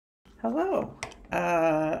Hello.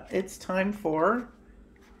 It's time for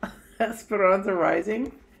Esperanza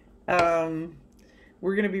Rising. Um,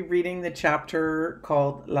 we're going to be reading the chapter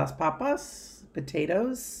called Las Papas,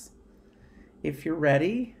 Potatoes. If you're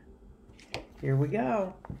ready, here we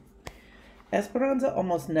go. Esperanza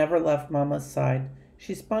almost never left Mama's side.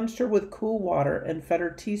 She sponged her with cool water and fed her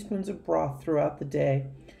teaspoons of broth throughout the day.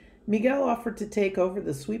 Miguel offered to take over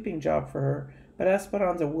the sweeping job for her, but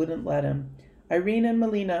Esperanza wouldn't let him. Irene and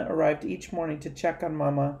Melina arrived each morning to check on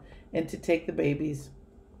Mama and to take the babies.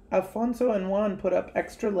 Alfonso and Juan put up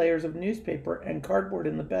extra layers of newspaper and cardboard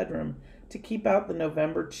in the bedroom to keep out the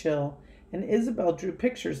November chill, and Isabel drew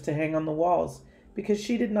pictures to hang on the walls because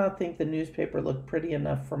she did not think the newspaper looked pretty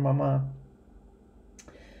enough for Mama.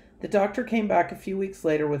 The doctor came back a few weeks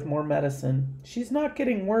later with more medicine. "She's not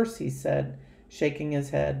getting worse," he said, shaking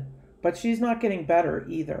his head, "but she's not getting better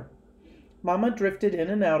either." Mama drifted in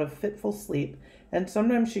and out of fitful sleep, and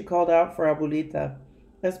sometimes she called out for Abuelita.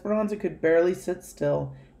 Esperanza could barely sit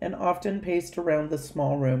still and often paced around the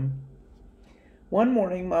small room. One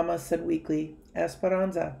morning, Mama said weakly,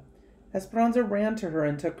 "Esperanza." Esperanza ran to her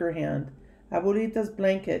and took her hand. "Abuelita's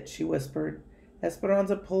blanket," she whispered.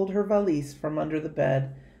 Esperanza pulled her valise from under the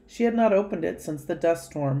bed. She had not opened it since the dust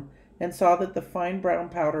storm, and saw that the fine brown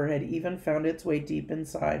powder had even found its way deep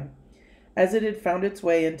inside, as it had found its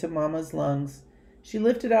way into Mama's lungs. She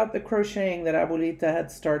lifted out the crocheting that Abuelita had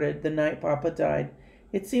started the night Papa died.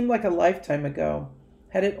 It seemed like a lifetime ago.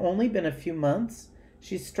 Had it only been a few months?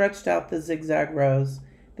 She stretched out the zigzag rows.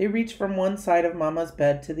 They reached from one side of Mama's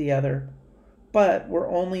bed to the other, but were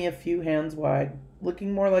only a few hands wide,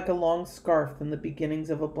 looking more like a long scarf than the beginnings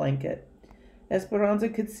of a blanket. Esperanza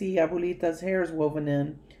could see Abuelita's hairs woven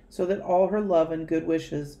in, so that all her love and good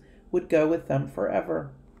wishes would go with them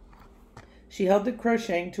forever. She held the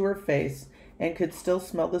crocheting to her face and could still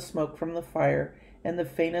smell the smoke from the fire and the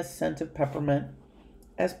faintest scent of peppermint.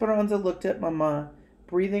 Esperanza looked at Mama,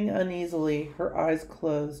 breathing uneasily, her eyes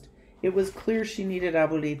closed. It was clear she needed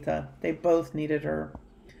Abuelita. They both needed her.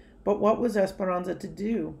 But what was Esperanza to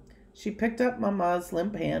do? She picked up Mama's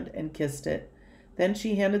limp hand and kissed it. Then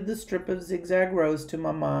she handed the strip of zigzag rose to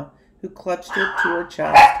Mama, who clutched it to her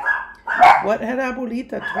chest. What had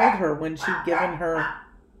Abuelita told her when she'd given her...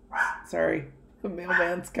 Sorry, the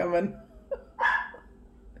mailman's coming.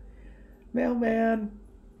 Mailman.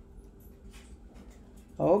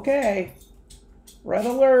 Okay. Red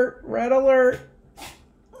alert, red alert.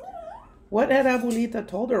 What had Abuelita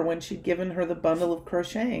told her when she'd given her the bundle of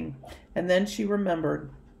crocheting? And then she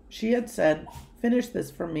remembered. She had said, "Finish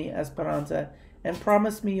this for me, Esperanza, and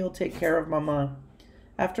promise me you'll take care of Mama."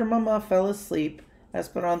 After Mama fell asleep,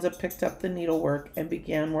 Esperanza picked up the needlework and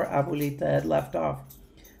began where Abuelita had left off.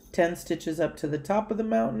 10 stitches up to the top of the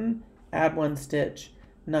mountain, add 1 stitch.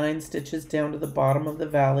 9 stitches down to the bottom of the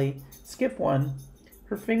valley, skip 1.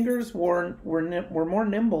 Her fingers were more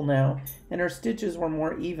nimble now, and her stitches were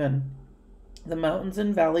more even. The mountains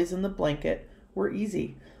and valleys in the blanket were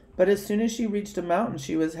easy, but as soon as she reached a mountain,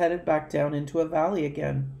 she was headed back down into a valley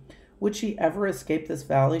again. Would she ever escape this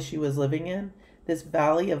valley she was living in? This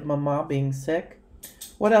valley of Mama being sick?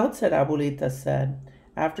 What else had Abuelita said?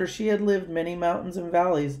 After she had lived many mountains and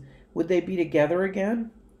valleys, would they be together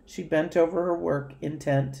again? She bent over her work,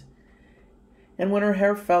 intent. And when her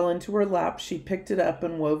hair fell into her lap, she picked it up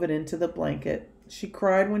and wove it into the blanket. She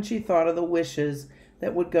cried when she thought of the wishes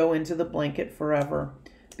that would go into the blanket forever,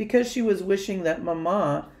 because she was wishing that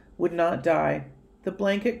Mama would not die. The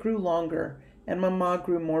blanket grew longer, and Mama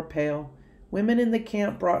grew more pale. Women in the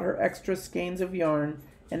camp brought her extra skeins of yarn,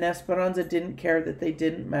 and Esperanza didn't care that they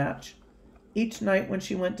didn't match. Each night when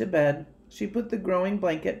she went to bed, she put the growing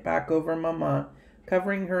blanket back over Mama,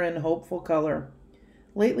 covering her in hopeful color.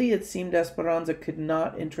 Lately it seemed Esperanza could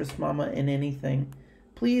not interest Mama in anything.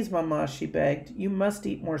 "Please, Mama," she begged, "you must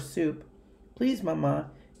eat more soup. Please,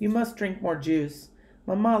 Mama, you must drink more juice.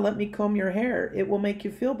 Mama, let me comb your hair. It will make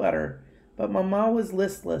you feel better." But Mama was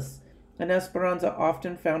listless, and Esperanza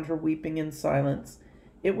often found her weeping in silence.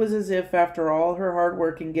 It was as if, after all her hard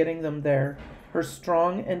work in getting them there, her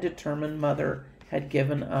strong and determined mother had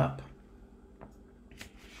given up.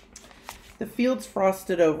 The fields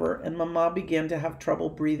frosted over, and Mama began to have trouble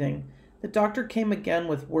breathing. The doctor came again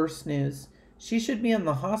with worse news. She should be in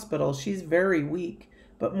the hospital. She's very weak.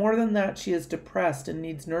 But more than that, she is depressed and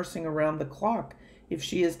needs nursing around the clock if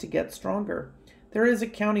she is to get stronger. There is a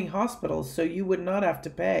county hospital, so you would not have to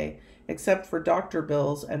pay, except for doctor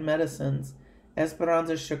bills and medicines.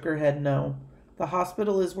 Esperanza shook her head no. The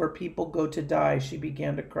hospital is where people go to die, she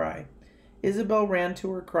began to cry. Isabel ran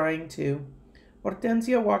to her, crying too.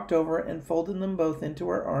 Hortensia walked over and folded them both into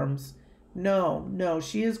her arms. No, no,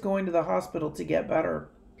 she is going to the hospital to get better.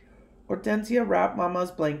 Hortensia wrapped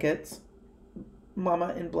Mama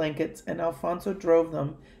in blankets, and Alfonso drove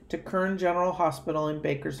them to Kern General Hospital in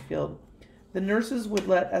Bakersfield. The nurses would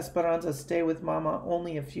let Esperanza stay with Mama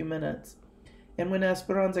only a few minutes, and when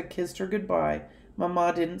Esperanza kissed her goodbye,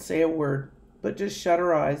 Mama didn't say a word, but just shut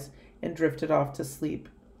her eyes and drifted off to sleep.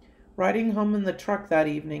 Riding home in the truck that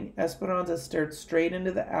evening, Esperanza stared straight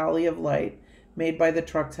into the alley of light made by the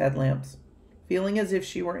truck's headlamps, feeling as if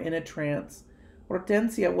she were in a trance.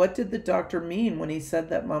 Hortensia, what did the doctor mean when he said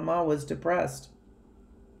that Mama was depressed?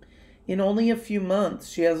 In only a few months,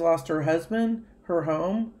 she has lost her husband, her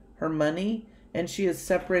home, her money, and she is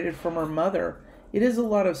separated from her mother. It is a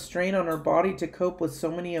lot of strain on her body to cope with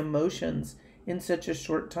so many emotions in such a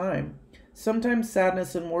short time. Sometimes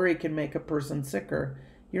sadness and worry can make a person sicker.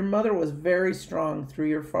 Your mother was very strong through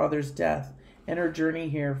your father's death and her journey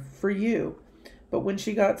here for you. But when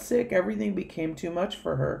she got sick, everything became too much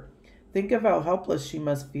for her. Think of how helpless she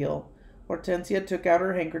must feel. Hortensia took out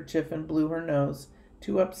her handkerchief and blew her nose,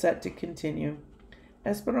 too upset to continue.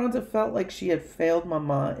 Esperanza felt like she had failed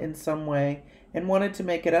Mama in some way and wanted to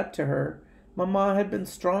make it up to her. Mama had been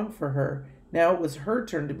strong for her. Now it was her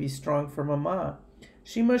turn to be strong for Mama.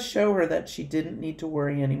 She must show her that she didn't need to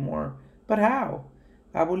worry anymore. But how?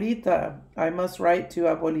 Abuelita, I must write to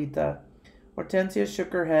Abuelita. Hortensia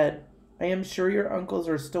shook her head. I am sure your uncles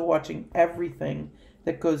are still watching everything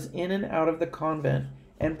that goes in and out of the convent,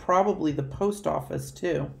 and probably the post office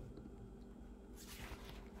too.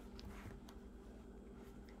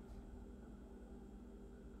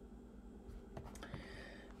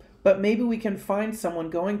 But maybe we can find someone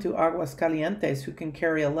going to Aguascalientes who can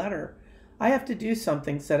carry a letter. I have to do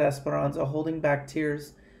something, said Esperanza, holding back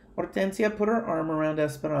tears. Hortensia put her arm around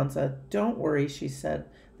Esperanza. Don't worry, she said.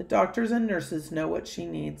 The doctors and nurses know what she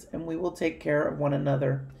needs, and we will take care of one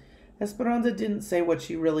another. Esperanza didn't say what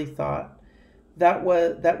she really thought. That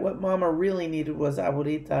what Mama really needed was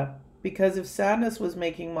Abuelita. Because if sadness was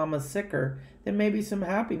making Mama sicker, then maybe some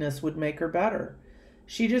happiness would make her better.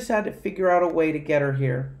 She just had to figure out a way to get her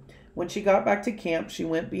here. When she got back to camp, she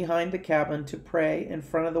went behind the cabin to pray in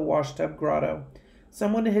front of the washtub grotto.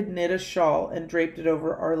 Someone had knit a shawl and draped it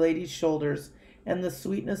over Our Lady's shoulders, and the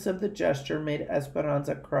sweetness of the gesture made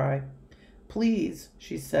Esperanza cry. Please,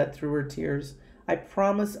 she said through her tears, I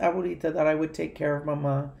promised Abuelita that I would take care of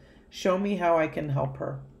Mama. Show me how I can help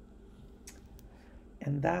her.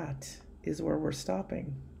 And that is where we're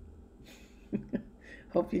stopping.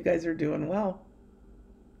 Hope you guys are doing well.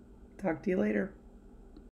 Talk to you later.